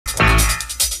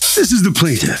This is the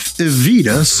plaintiff,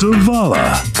 Evita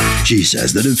Savala. She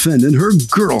says the defendant, her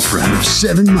girlfriend of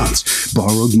 7 months,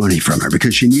 borrowed money from her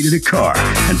because she needed a car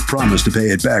and promised to pay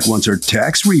it back once her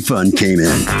tax refund came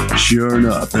in. Sure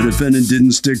enough, the defendant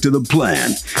didn't stick to the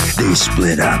plan. They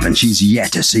split up and she's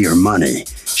yet to see her money.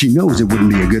 She knows it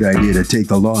wouldn't be a good idea to take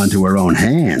the law into her own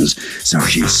hands, so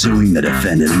she's suing the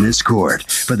defendant in this court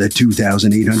for the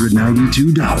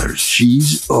 $2,892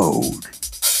 she's owed.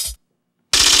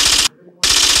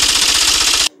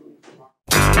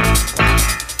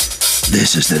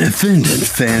 This is the defendant,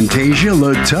 Fantasia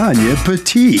Latanya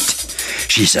Petite.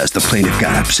 She says the plaintiff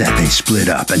got upset they split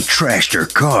up and trashed her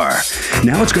car.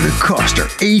 Now it's going to cost her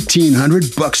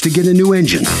 $1,800 to get a new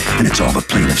engine, and it's all the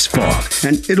plaintiff's fault.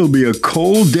 And it'll be a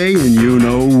cold day in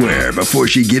you-know-where before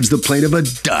she gives the plaintiff a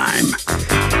dime.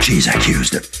 She's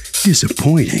accused of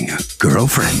disappointing a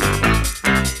girlfriend.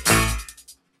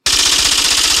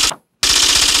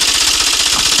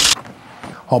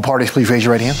 All parties, please raise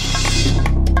your right hand.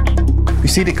 Be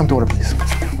seated. Come to order, please.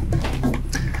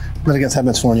 Litigants have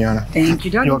been sworn, Your Honor. Thank you,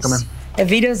 Douglas. You're welcome, ma'am.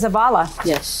 Evita Zavala.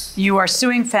 Yes. You are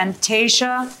suing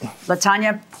Fantasia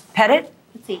Latanya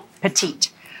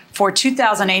Petite for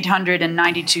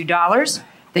 $2,892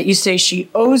 that you say she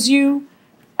owes you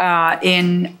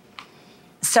in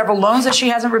several loans that she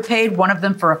hasn't repaid, one of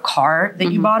them for a car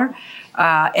that you bought her,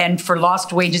 and for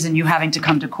lost wages and you having to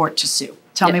come to court to sue.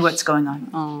 Tell me what's going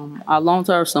on. I loaned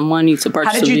her some money to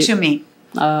purchase. How did you two meet?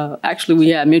 Actually, we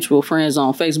had mutual friends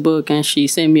on Facebook, and she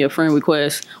sent me a friend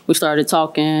request. We started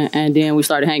talking, and then we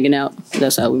started hanging out.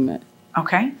 That's how we met.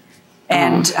 Okay.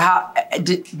 And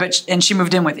and she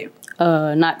moved in with you?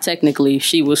 Not technically.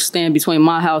 She was staying between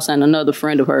my house and another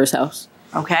friend of hers' house.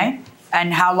 Okay.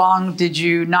 And how long did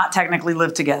you not technically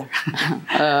live together?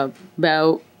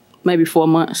 About maybe 4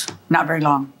 months. Not very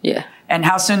long. Yeah. And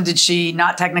how soon did she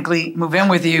not technically move in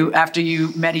with you after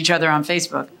you met each other on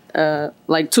Facebook?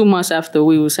 Like 2 months after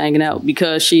we was hanging out,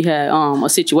 because she had a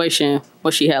situation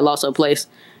where she had lost her place,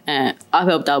 and I've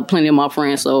helped out plenty of my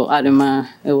friends, so I didn't mind.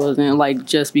 It wasn't like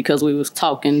just because we was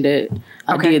talking that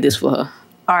I did this for her.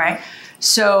 All right.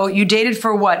 So you dated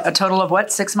for what? A total of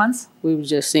what? 6 months? We were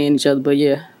just seeing each other, but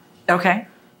yeah. Okay.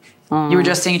 You were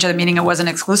just seeing each other, meaning it wasn't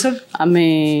exclusive? I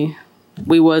mean,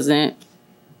 we wasn't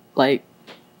like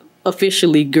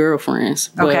officially girlfriends,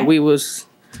 but we was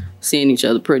seeing each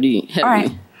other pretty heavily. All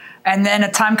right. And then a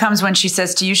time comes when she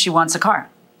says to you she wants a car.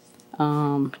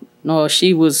 No,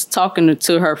 she was talking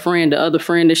to her friend, the other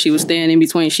friend that she was staying in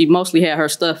between. She mostly had her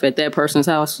stuff at that person's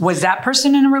house. Was that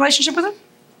person in a relationship with her?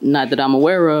 Not that I'm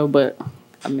aware of, but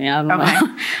I mean, I don't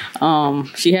know.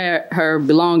 She had her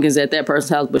belongings at that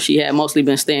person's house, but she had mostly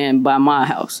been staying by my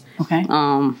house. Okay.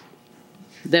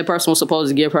 That person was supposed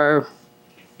to give her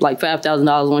like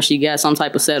 $5,000 when she got some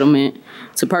type of settlement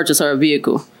to purchase her a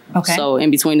vehicle. Okay. So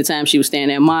in between the time she was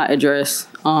staying at my address,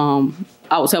 I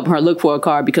was helping her look for a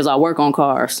car because I work on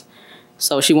cars.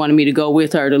 So she wanted me to go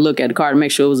with her to look at the car to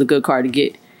make sure it was a good car to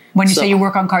get. When you say you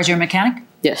work on cars, you're a mechanic?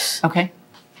 Yes. Okay.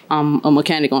 I'm a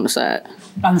mechanic on the side.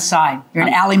 On the side. You're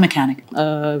an alley mechanic.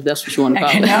 If that's what you want to call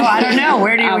it. No, I don't know.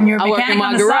 Where do you, when you're a mechanic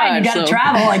on the side, you got to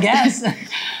travel, I guess.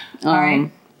 All right.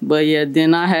 But yeah,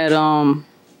 then I had,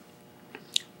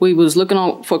 we was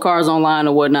looking for cars online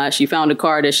or whatnot. She found a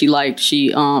car that she liked.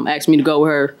 She asked me to go with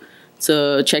her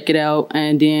to check it out,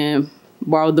 and then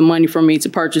borrowed the money from me to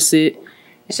purchase it.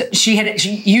 So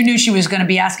you knew she was going to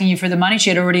be asking you for the money?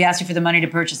 She had already asked you for the money to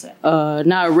purchase it?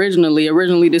 Not originally.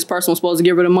 Originally, this person was supposed to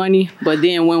give her the money, but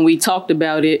then when we talked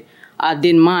about it, I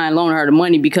didn't mind loaning her the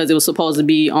money because it was supposed to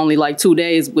be only like 2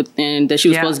 days and that she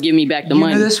was supposed to give me back the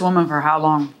money. You knew this woman for how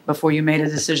long before you made a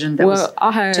decision that was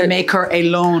to make her a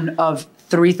loan of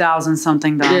 $3,000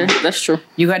 something? Yeah, that's true.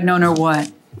 You had known her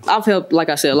what? I've helped, like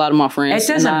I said, a lot of my friends.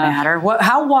 It doesn't matter.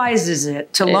 How wise is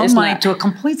it to loan money to a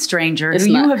complete stranger who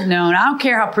you have known? I don't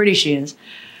care how pretty she is.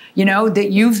 You know,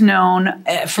 that you've known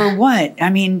for what?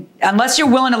 I mean, unless you're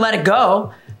willing to let it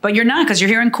go, but you're not because you're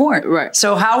here in court. Right.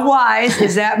 So how wise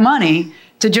is that money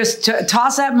to just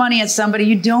toss that money at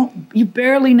somebody you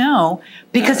barely know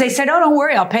because they said, oh, don't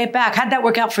worry, I'll pay it back. How'd that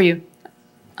work out for you?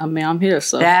 I mean, I'm here,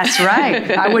 so. That's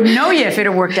right. I wouldn't know you if it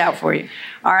had worked out for you.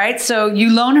 All right. So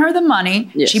you loan her the money.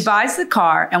 Yes. She buys the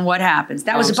car. And what happens?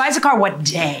 Buys the car what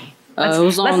day?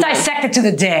 Let's dissect it to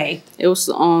the day. It was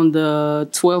on the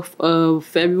 12th of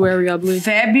February, I believe.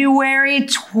 February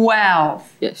 12th.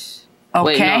 Yes.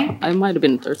 Okay. Wait, no, it might have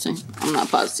been the 13th. I'm not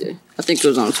positive. I think it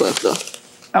was on the 12th,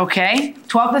 though. Okay.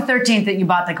 12th or 13th that you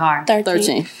bought the car?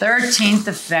 13th. 13th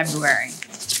of February.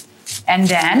 And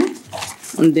then?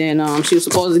 And then she was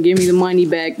supposed to give me the money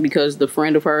back because the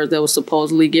friend of hers that was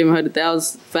supposedly giving her the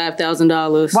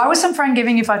 $5,000. Why was some friend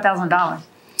giving you $5,000?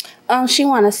 She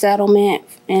won a settlement,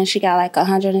 and she got like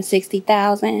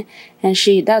 $160,000.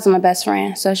 And that was my best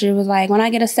friend. So she was like, when I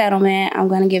get a settlement, I'm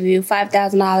going to give you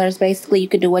 $5,000. Basically, you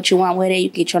can do what you want with it. You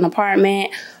can get you an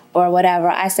apartment or whatever.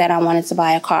 I said I wanted to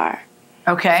buy a car.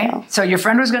 Okay. So your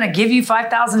friend was going to give you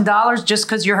 $5,000 just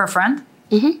because you're her friend?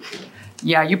 Mm-hmm.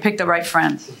 Yeah, you picked the right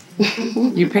friend.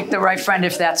 You picked the right friend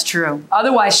if that's true.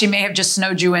 Otherwise, she may have just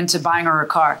snowed you into buying her a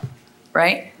car,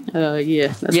 right? Yeah.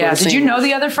 That's yeah. What Did you know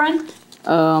the other friend?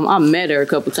 I met her a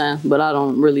couple times, but I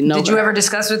don't really know Did her. you ever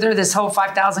discuss with her this whole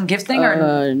 $5,000 gift thing?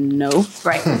 Or no.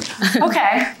 Right.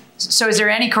 Okay. So is there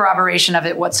any corroboration of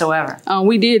it whatsoever?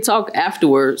 We did talk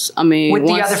afterwards. I mean, with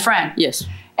the other friend? Yes.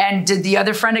 And did the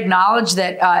other friend acknowledge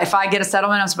that if I get a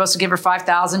settlement, I'm supposed to give her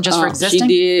 $5,000 just for existing? She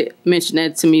did mention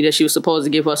that to me, that she was supposed to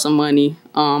give her some money.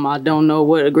 I don't know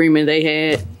what agreement they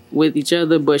had with each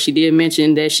other, but she did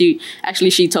mention that she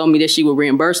told me that she would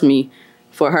reimburse me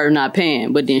for her not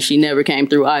paying, but then she never came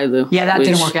through either. Yeah, that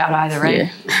didn't work out either,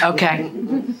 right? Yeah. Okay.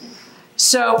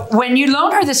 So when you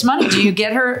loan her this money, do you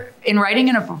get her in writing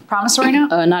in a promissory note?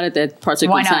 Not at that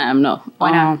particular time, no.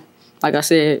 Why not? Like I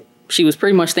said, she was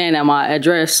pretty much staying at my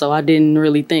address, so I didn't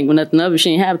really think nothing of it.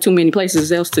 She didn't have too many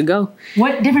places else to go.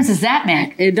 What difference does that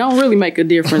make? It don't really make a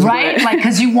difference. Right? Like,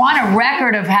 because you want a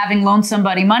record of having loaned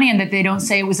somebody money and that they don't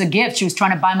say it was a gift. She was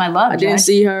trying to buy my love. I didn't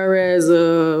see her as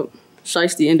a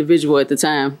shiesty individual at the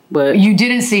time, but... You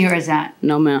didn't see her as that?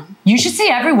 No, ma'am. You should see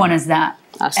everyone as that.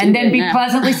 And then be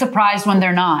pleasantly surprised when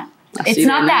they're not. It's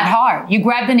not that hard. You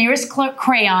grab the nearest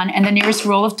crayon and the nearest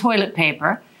roll of toilet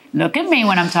paper. Look at me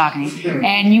when I'm talking.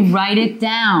 And you write it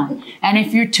down. And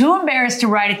if you're too embarrassed to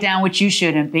write it down, which you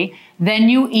shouldn't be, then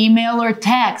you email or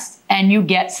text and you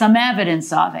get some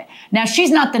evidence of it. Now, she's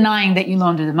not denying that you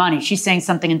loaned her the money. She's saying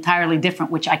something entirely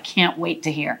different, which I can't wait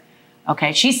to hear.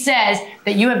 Okay, she says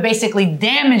that you have basically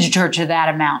damaged her to that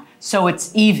amount, so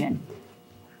it's even.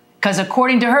 Because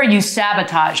according to her, you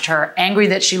sabotaged her, angry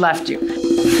that she left you.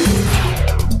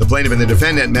 The plaintiff and the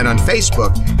defendant met on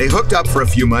Facebook. They hooked up for a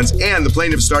few months, and the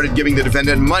plaintiff started giving the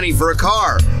defendant money for a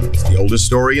car. It's the oldest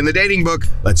story in the dating book.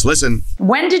 Let's listen.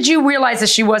 When did you realize that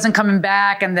she wasn't coming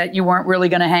back and that you weren't really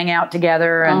going to hang out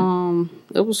together? And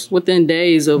it was within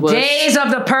days of us. Days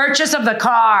of the purchase of the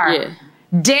car. Yeah.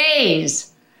 Days.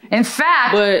 In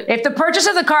fact, if the purchase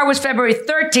of the car was February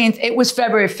 13th, it was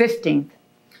February 15th.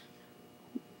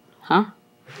 Huh?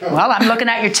 Well, I'm looking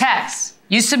at your texts.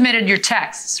 You submitted your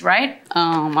texts, right?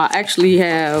 I actually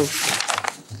have,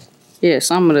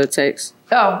 some of the texts.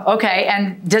 Oh, okay.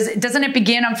 And doesn't it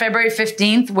begin on February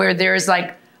 15th where there's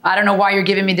like, I don't know why you're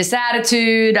giving me this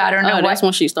attitude. I don't know. Oh, that's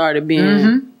when she started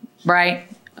being, right.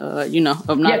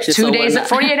 Obnoxious. Yeah, 2 days,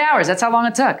 48 hours. That's how long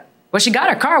it took. Well, she got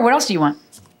her car. What else do you want?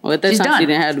 Well, at that time, she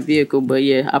didn't have the vehicle, but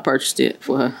yeah, I purchased it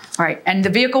for her. All right. And the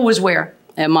vehicle was where?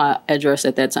 At my address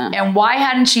at that time. And why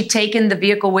hadn't she taken the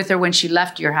vehicle with her when she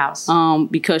left your house?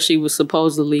 Because she was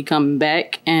supposedly coming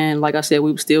back. And like I said,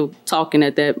 we were still talking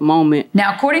at that moment.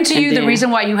 Now, according to you, the reason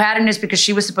why you hadn't is because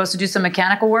she was supposed to do some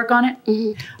mechanical work on it?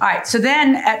 Mm-hmm. All right. So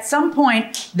then at some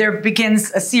point, there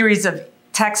begins a series of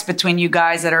texts between you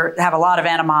guys that have a lot of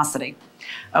animosity.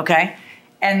 Okay?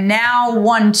 And now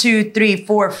 1, 2, 3,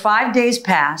 4, 5 days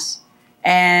pass,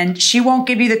 and she won't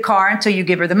give you the car until you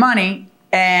give her the money,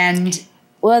 and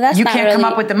you can't come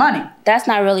up with the money. That's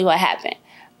not really what happened.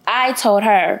 I told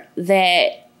her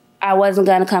that I wasn't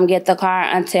going to come get the car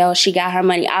until she got her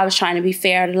money. I was trying to be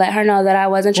fair to let her know that I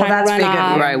wasn't trying to run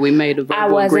off. Right, we made a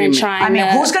verbal agreement.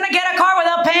 Who's going to get a car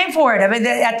without paying for it? I mean,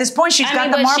 at this point, she's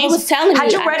got the marbles. She was telling me.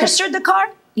 Had you registered the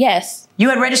car? Yes. You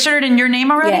had registered it in your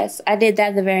name already? Yes, I did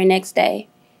that the very next day.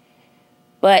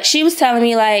 But she was telling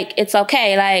me, like, it's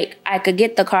okay. Like, I could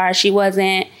get the car. She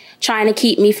wasn't trying to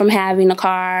keep me from having the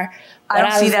car. But I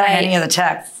don't see that in any of the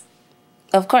texts.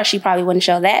 Of course, she probably wouldn't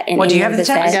show that in any of the do you have the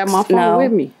text? I got my phone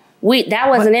with me. That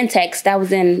wasn't in text. That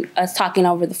was in us talking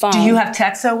over the phone. Do you have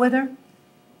text though with her?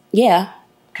 Yeah.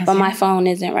 But my phone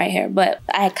isn't right here. But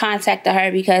I had contacted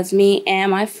her because me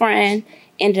and my friend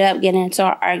ended up getting into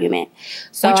an argument.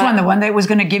 So which one? The one that was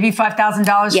going to give you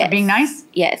 $5,000 for being nice?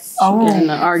 Yes. Oh.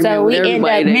 So we ended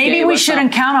up, maybe we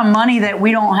shouldn't count on money that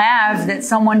we don't have that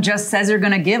someone just says they're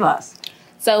going to give us.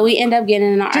 So we end up getting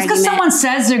in an argument. Just because someone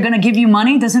says they're going to give you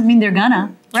money doesn't mean they're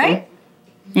gonna, right?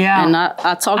 Yeah. And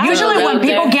I talked usually when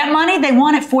people get money, they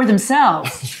want it for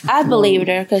themselves. I believed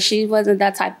her because she wasn't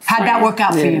that type of friend. How'd that work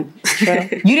out for you?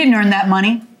 You didn't earn that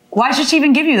money. Why should she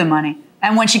even give you the money?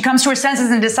 And when she comes to her senses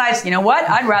and decides, you know what,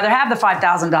 I'd rather have the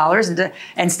 $5,000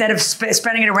 instead of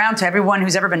spending it around to everyone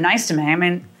who's ever been nice to me. I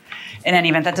mean, in any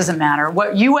event, that doesn't matter.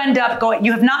 What you end up going,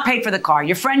 you have not paid for the car.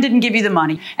 Your friend didn't give you the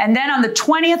money. And then on the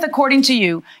 20th, according to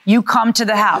you, you come to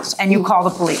the house and you call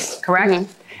the police, correct?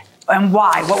 Mm-hmm. And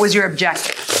why? What was your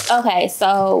objective? Okay,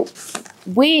 so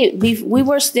we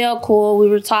were still cool. We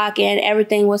were talking.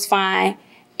 Everything was fine.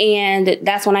 And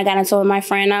that's when I got into it with my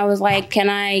friend. I was like, can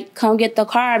I come get the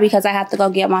car because I have to go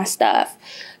get my stuff?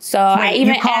 So I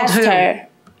even asked her,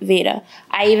 Vita.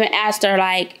 I even asked her,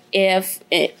 like, if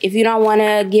you don't want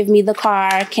to give me the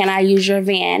car, can I use your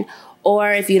van?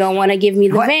 Or if you don't want to give me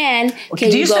the van,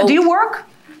 can you go? Do you work?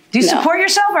 Do you support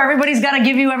yourself, or everybody's got to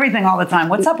give you everything all the time?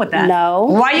 What's up with that? No.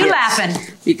 Why are you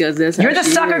laughing? Because that's You're the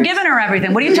sucker giving her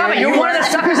everything. What are you talking about? You're one of the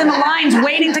suckers in the lines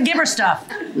waiting to give her stuff.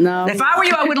 No. If I were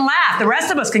you, I wouldn't laugh. The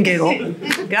rest of us can giggle.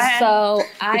 Go ahead. So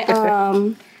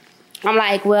I'm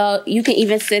like, well, you can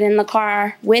even sit in the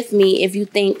car with me if you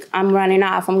think I'm running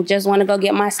off. I just want to go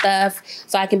get my stuff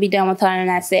so I can be done with her, and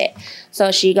that's it.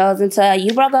 So she goes into,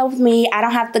 you broke up with me. I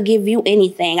don't have to give you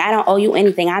anything. I don't owe you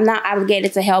anything. I'm not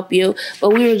obligated to help you.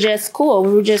 But we were just cool.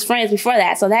 We were just friends before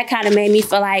that. So that kind of made me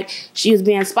feel like she was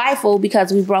being spiteful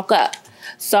because we broke up.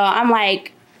 So I'm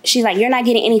like, she's like, you're not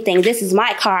getting anything. This is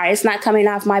my car. It's not coming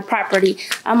off my property.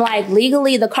 I'm like,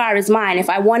 legally, the car is mine. If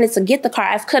I wanted to get the car,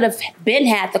 I could have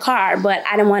had the car, but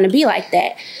I didn't want to be like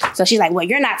that. So she's like, well,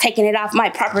 you're not taking it off my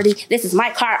property. This is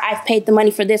my car. I've paid the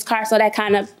money for this car. So that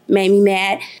kind of made me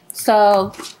mad.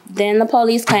 So then the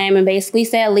police came and basically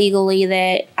said legally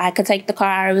that I could take the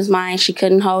car. It was mine. She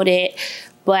couldn't hold it,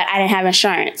 but I didn't have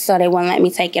insurance. So they wouldn't let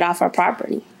me take it off her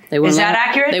property. Is that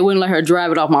accurate? They wouldn't let her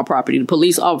drive it off my property. The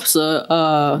police officer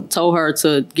told her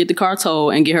to get the car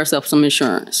towed and get herself some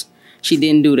insurance. She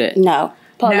didn't do that. No.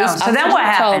 So then what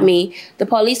happened? The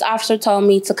police officer told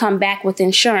me to come back with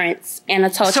insurance and a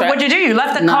tow truck. So what'd you do? You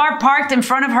left the car parked in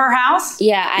front of her house?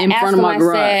 Yeah, I asked him,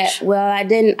 I said, well, I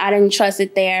didn't trust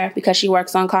it there because she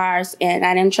works on cars, and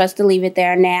I didn't trust to leave it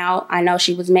there. Now I know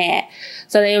she was mad.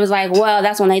 So they was like, well,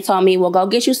 that's when they told me, well, go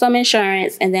get you some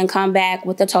insurance and then come back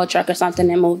with the tow truck or something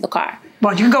and move the car.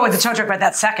 Well, you can go with the tow truck right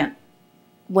that second.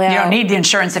 Well, you don't need the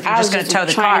insurance if you're just going to tow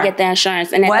the car. I was trying to get the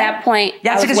insurance. And at that point,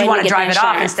 that's because you want to drive it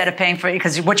off instead of paying for it.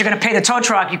 Because what you're going to pay the tow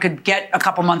truck, you could get a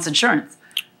couple months insurance.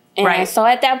 And so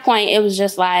at that point, it was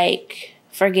just like,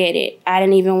 forget it. I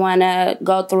didn't even want to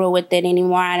go through with it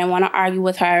anymore. I didn't want to argue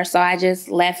with her. So I just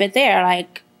left it there.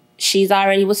 Like, she's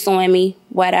already was suing me,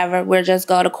 whatever. We'll just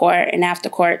go to court, and after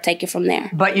court, take it from there.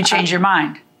 But you changed your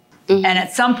mind. Mm-hmm. And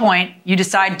at some point, you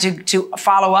decide to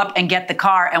follow up and get the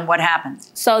car, and what happens?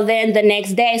 So then the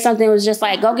next day, something was just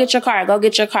like, go get your car, go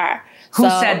get your car. Who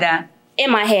said that?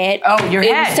 In my head. Oh, your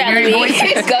head. Was telling me,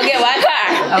 go get my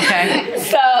car. Okay.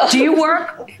 So. Do you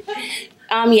work?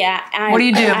 Yeah. What do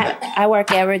you do? I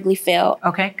work at Wrigley Field.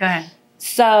 Okay, go ahead.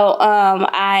 So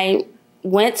I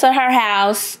went to her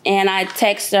house, and I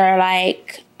texted her,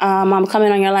 like, I'm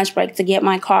coming on your lunch break to get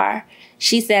my car.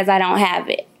 She says I don't have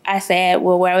it. I said,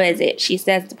 well, where is it? She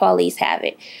says the police have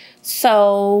it.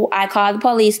 So I called the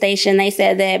police station. They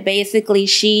said that basically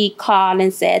she called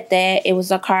and said that it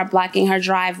was a car blocking her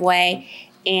driveway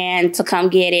and to come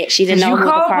get it. She didn't know who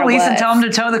the car was. Did you call police and tell them to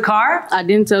tow the car? I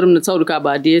didn't tell them to tow the car, but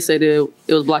I did say that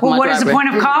it was blocking my driveway. Well, what is the point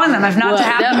of calling them if not to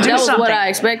have them do something? That was what I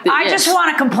expected, I just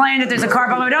want to complain that there's a car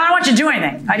blocking. I don't want you to do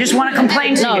anything. I just want to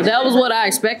complain to you. No, that was what I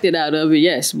expected out of it,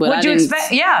 yes. But What'd you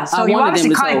expect? Yeah, so you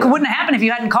obviously called. It wouldn't have happened if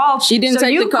you hadn't called. She didn't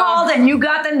take the car. So you called and you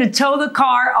got them to tow the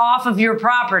car off of your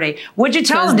property. What'd you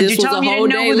tell them? Did you tell them you didn't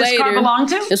know who this car belonged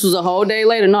to? This was a whole day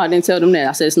later. No, I didn't tell them that.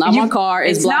 I said, it's not my car.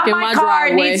 It's blocking my driveway. It's not my car.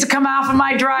 It needs to come off of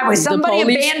my driveway. Somebody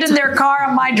abandoned their car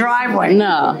on my driveway.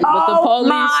 No, but the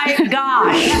police. Oh my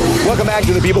gosh. Welcome back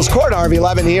to the People's Court. Harvey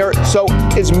Levin here. So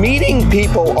is meeting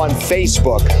people on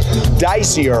Facebook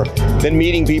dicier than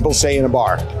meeting people, say, in a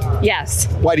bar?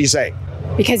 Yes. Why do you say?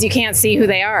 Because you can't see who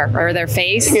they are or their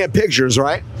face. You can have pictures,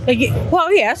 right?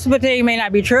 Well, yes, but they may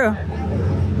not be true.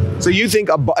 So you think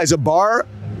as a bar,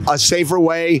 a safer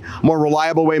way, more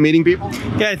reliable way of meeting people?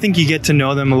 Yeah, I think you get to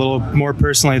know them a little more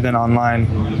personally than online.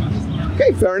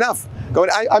 Okay, fair enough.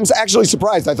 I'm actually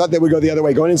surprised. I thought they would go the other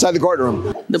way, going inside the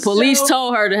courtroom. The police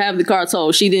told her to have the car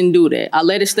towed. She didn't do that. I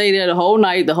let it stay there the whole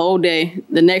night, the whole day.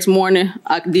 The next morning,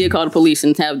 I did call the police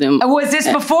and have them. Was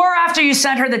this before or after you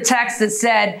sent her the text that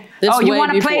said, oh, you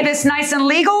want to play this nice and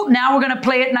legal? Now we're going to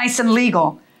play it nice and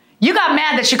legal. You got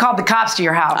mad that she called the cops to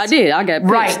your house. I did. I got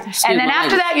pissed. Right. And then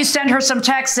after that, you sent her some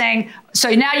text saying,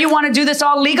 so now you want to do this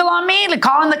all legal on me? Like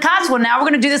calling the cops? Well, now we're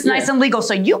going to do this nice and legal.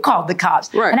 So you called the cops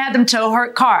and had them tow her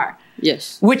car.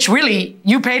 Yes. Which really,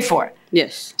 you paid for it.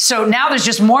 Yes. So now there's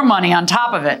just more money on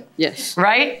top of it. Yes.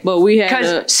 Right? But we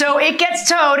had so it gets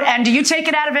towed, and do you take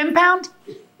it out of impound?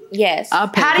 Yes. How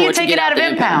do you take it out of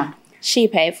impound? She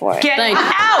paid for it. Get out!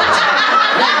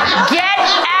 Get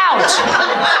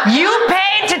out! You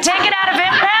paid to take it out of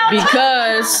impound?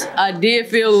 Because I did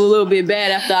feel a little bit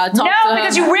bad after I talked to her. No,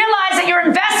 because you realize that your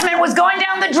investment was going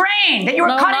down the drain, that you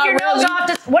were cutting your nose off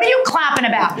to, what are you clapping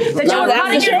about? That you were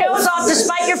cutting your nose off to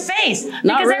spite your face.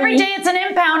 Because every day it's an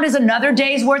impound is another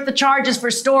day's worth of charges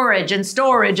for storage and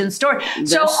storage and storage.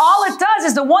 So all it does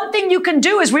is the one thing you can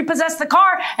do is repossess the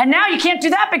car, and now you can't do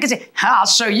that because I'll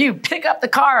show you. Pick up the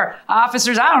car,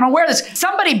 officers. I don't know where this,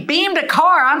 somebody beamed a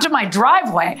car onto my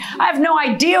driveway. I have no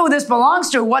idea who this belongs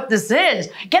to, what this is.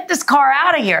 Get this car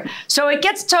out of here. So it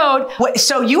gets towed.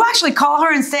 So you actually call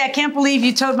her and say, I can't believe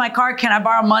you towed my car. Can I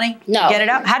borrow money to get it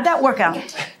out? How'd that work out?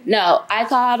 No, I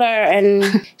called her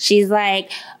and she's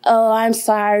like, oh, I'm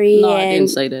sorry. No, I didn't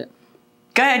say that.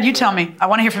 Go ahead, you tell me. I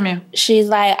want to hear from you. She's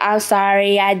like, I'm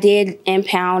sorry, I did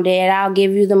impound it. I'll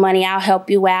give you the money. I'll help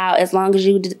you out as long as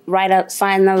you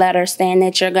sign the letter saying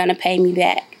that you're going to pay me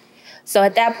back. So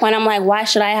at that point, I'm like, why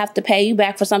should I have to pay you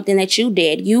back for something that you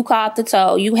did? You called the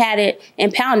tow. You had it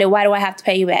impounded. Why do I have to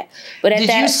pay you back? But did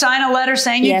you sign a letter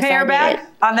saying you'd pay her back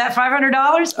on that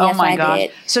 $500? Oh my gosh.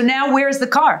 So now where's the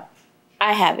car?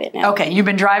 I have it now. Okay, you've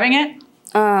been driving it?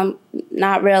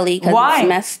 Not really, because it's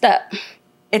messed up.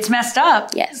 It's messed up?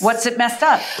 Yes. What's it messed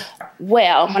up?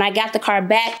 Well, when I got the car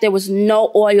back, there was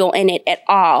no oil in it at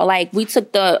all. Like, we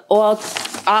took the oil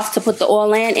off to put the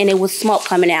oil in, and it was smoke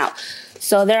coming out.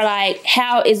 So they're like,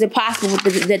 how is it possible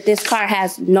that this car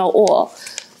has no oil?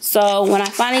 So when I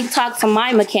finally talked to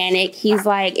my mechanic, he's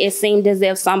like, it seemed as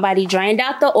if somebody drained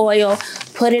out the oil,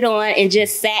 put it on, and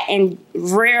just sat and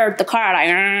reared the car like,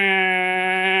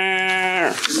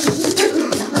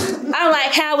 I'm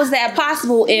like, how was that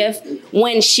possible if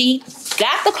when she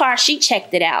got the car, she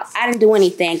checked it out? I didn't do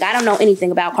anything. I don't know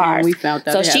anything about cars. We found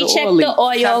out so she checked the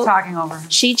oil. Stop talking over her.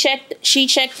 She checked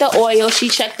the oil. She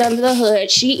checked under the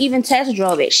hood. She even test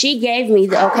drove it. She gave me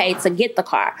the okay to get the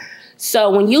car.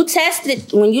 So when you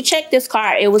checked this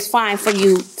car, it was fine for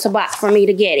you to buy, for me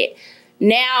to get it.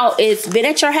 Now it's been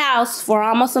at your house for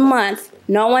almost a month.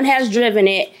 No one has driven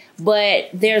it, but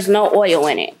there's no oil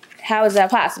in it. How is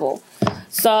that possible?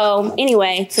 So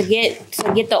anyway, to get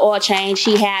the oil change,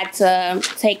 he had to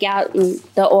take out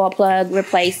the oil plug,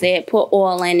 replace it, put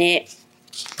oil in it,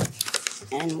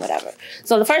 and whatever.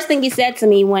 So the first thing he said to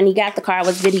me when he got the car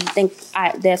was, "Did he think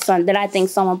that I think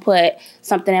someone put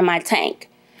something in my tank?"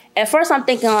 At first, I'm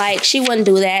thinking like she wouldn't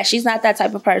do that. She's not that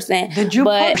type of person. Did you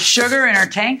put sugar in her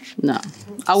tank? No,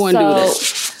 I wouldn't do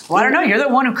that. Well, I don't know. You're the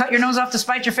one who cut your nose off to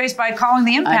spite your face by calling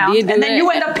the impound, and then you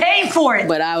end up paying for it.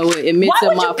 But I would admit to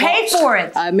my fault. Why would you pay for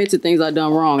it? I admit to things I've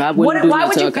done wrong. I wouldn't do that. Why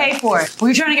would you pay for it? Were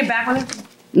you trying to get back with her?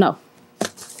 No.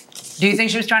 Do you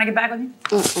think she was trying to get back with you?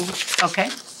 Okay.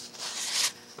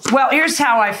 Well, here's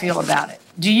how I feel about it.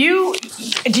 Do you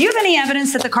have any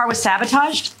evidence that the car was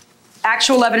sabotaged?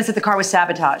 Actual evidence that the car was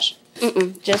sabotaged?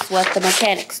 Just what the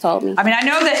mechanics told me. I mean, I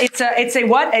know that it's a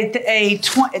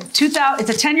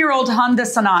 10-year-old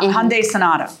Hyundai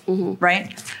Sonata,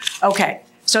 right? Okay,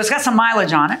 so it's got some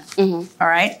mileage on it. All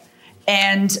right,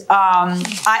 and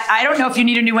I don't know if you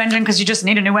need a new engine because you just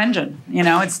need a new engine. You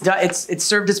know, it's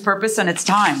served its purpose and it's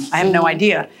time. I have no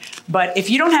idea, but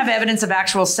if you don't have evidence of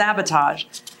actual sabotage.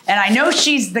 And I know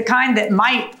she's the kind that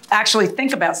might actually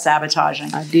think about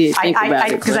sabotaging. I did think about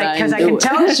it, because I can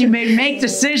tell she may make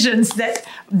decisions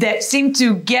that seem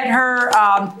to get her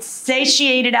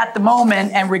satiated at the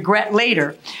moment and regret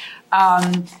later.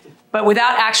 But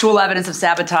without actual evidence of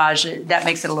sabotage, that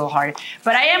makes it a little harder.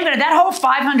 But I am that whole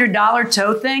 $500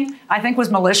 tow thing, I think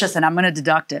was malicious, and I'm going to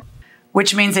deduct it,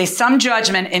 which means a sum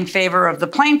judgment in favor of the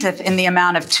plaintiff in the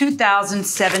amount of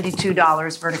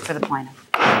 $2,072. Verdict for the plaintiff.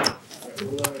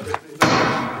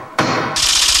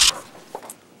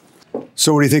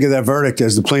 So what do you think of that verdict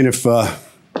as the plaintiff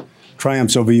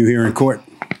triumphs over you here in court?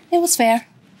 It was fair.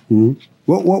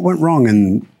 What went wrong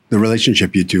in the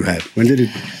relationship you two had? When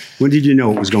did you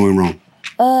know it was going wrong?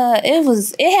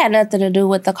 It had nothing to do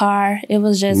with the car. It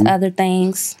was just other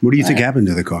things. What do you think happened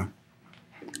to the car?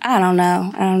 I don't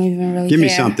know. I don't even really Give care.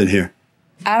 me something here.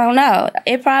 I don't know.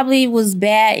 It probably was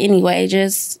bad anyway,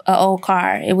 just an old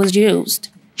car. It was used.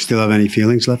 Still have any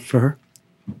feelings left for her?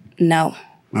 No.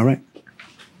 All right.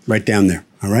 Right down there.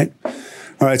 All right. All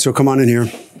right. So come on in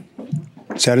here.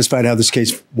 Satisfied how this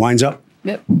case winds up?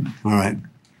 Yep. All right.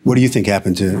 What do you think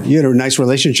happened to you? Had a nice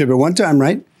relationship at one time,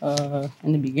 right?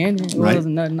 In the beginning, it right.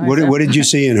 wasn't nothing nice. What did you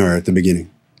see in her at the beginning?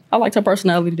 I liked her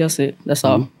personality. That's it. That's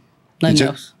all. Nothing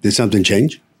else. Did something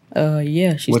change?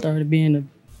 Yeah. She started being a...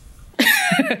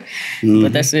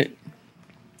 But that's it.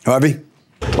 Harvey?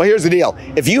 Well, here's the deal.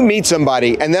 If you meet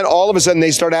somebody and then all of a sudden they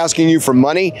start asking you for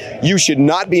money, you should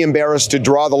not be embarrassed to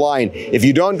draw the line. If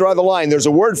you don't draw the line, there's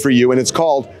a word for you, and it's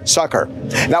called sucker.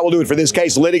 That will do it for this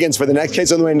case. Litigants for the next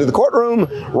case on the way into the courtroom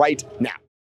right now.